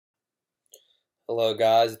Hello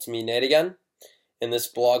guys, it's me Nate again. In this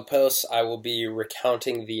blog post, I will be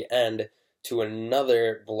recounting the end to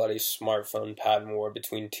another bloody smartphone patent war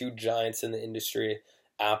between two giants in the industry,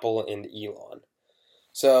 Apple and Elon.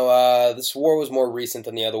 This war was more recent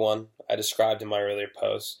than the other one I described in my earlier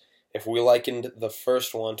post. If we likened the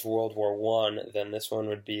first one to World War One, then this one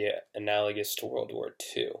would be analogous to World War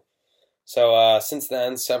Two. Since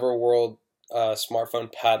then, several world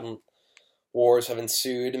smartphone patent wars have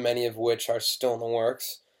ensued, many of which are still in the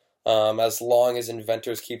works. As long as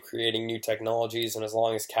inventors keep creating new technologies and as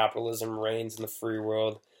long as capitalism reigns in the free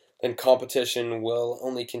world, then competition will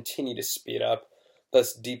only continue to speed up,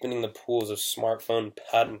 thus deepening the pools of smartphone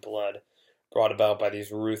patent blood brought about by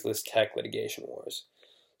these ruthless tech litigation wars.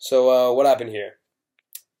 What happened here?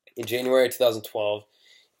 In January 2012,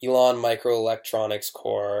 Elan Microelectronics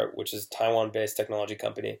Corp., which is a Taiwan-based technology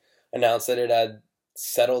company, announced that it had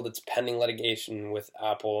settled its pending litigation with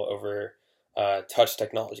Apple over touch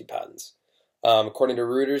technology patents. According to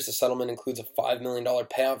Reuters, the settlement includes a $5 million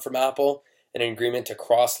payout from Apple and an agreement to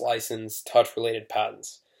cross-license touch-related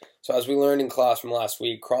patents. So as we learned in class from last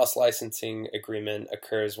week, cross-licensing agreement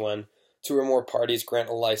occurs when two or more parties grant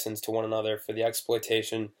a license to one another for the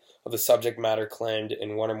exploitation of the subject matter claimed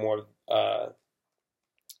in one or more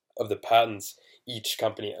of the patents each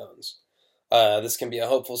company owns. This can be a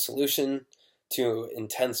hopeful solution to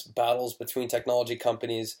intense battles between technology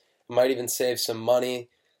companies. It might even save some money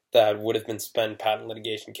that would have been spent in patent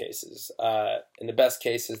litigation cases. In the best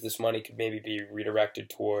cases, this money could maybe be redirected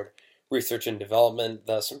toward research and development,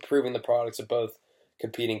 thus improving the products of both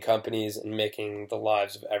competing companies and making the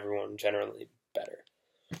lives of everyone generally better.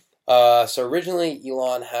 Originally,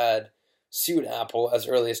 Elon had sued Apple as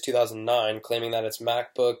early as 2009, claiming that its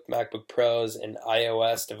MacBook, MacBook Pros, and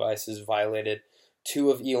iOS devices violated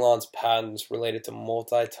two of Elon's patents related to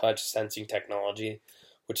multi-touch sensing technology,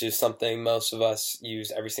 which is something most of us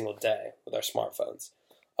use every single day with our smartphones.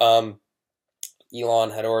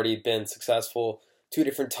 Elon had already been successful two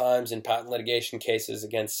different times in patent litigation cases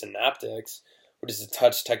against Synaptics, which is a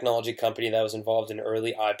touch technology company that was involved in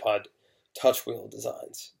early iPod touch wheel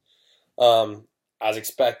designs. As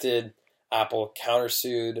expected, Apple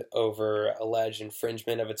countersued over alleged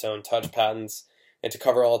infringement of its own touch patents, and to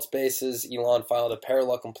cover all its bases, Elon filed a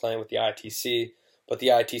parallel complaint with the ITC, but the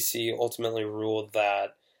ITC ultimately ruled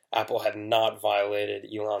that Apple had not violated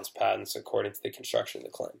Elon's patents according to the construction of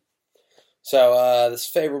the claim. This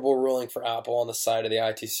favorable ruling for Apple on the side of the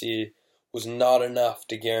ITC was not enough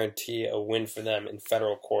to guarantee a win for them in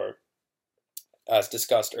federal court. As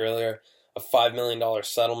discussed earlier, a $5 million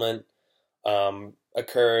settlement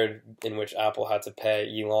occurred in which Apple had to pay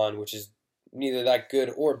Elon, which is neither that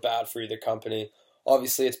good or bad for either company.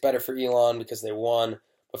 Obviously, it's better for Elon because they won,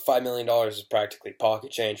 but $5 million is practically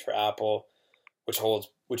pocket change for Apple,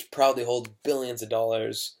 which proudly holds billions of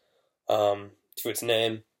dollars to its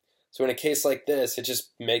name. So in a case like this, it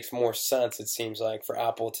just makes more sense, it seems like, for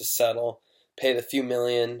Apple to settle, pay the few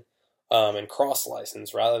million, and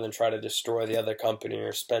cross-license rather than try to destroy the other company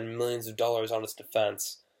or spend millions of dollars on its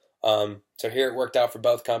defense. Here it worked out for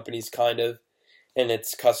both companies, kind of, and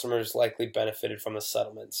its customers likely benefited from the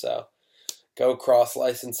settlement. So go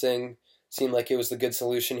cross-licensing. Seemed like it was the good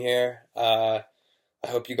solution here. I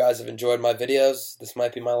hope you guys have enjoyed my videos. This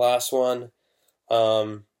might be my last one.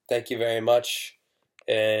 Thank you very much,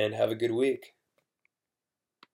 and have a good week.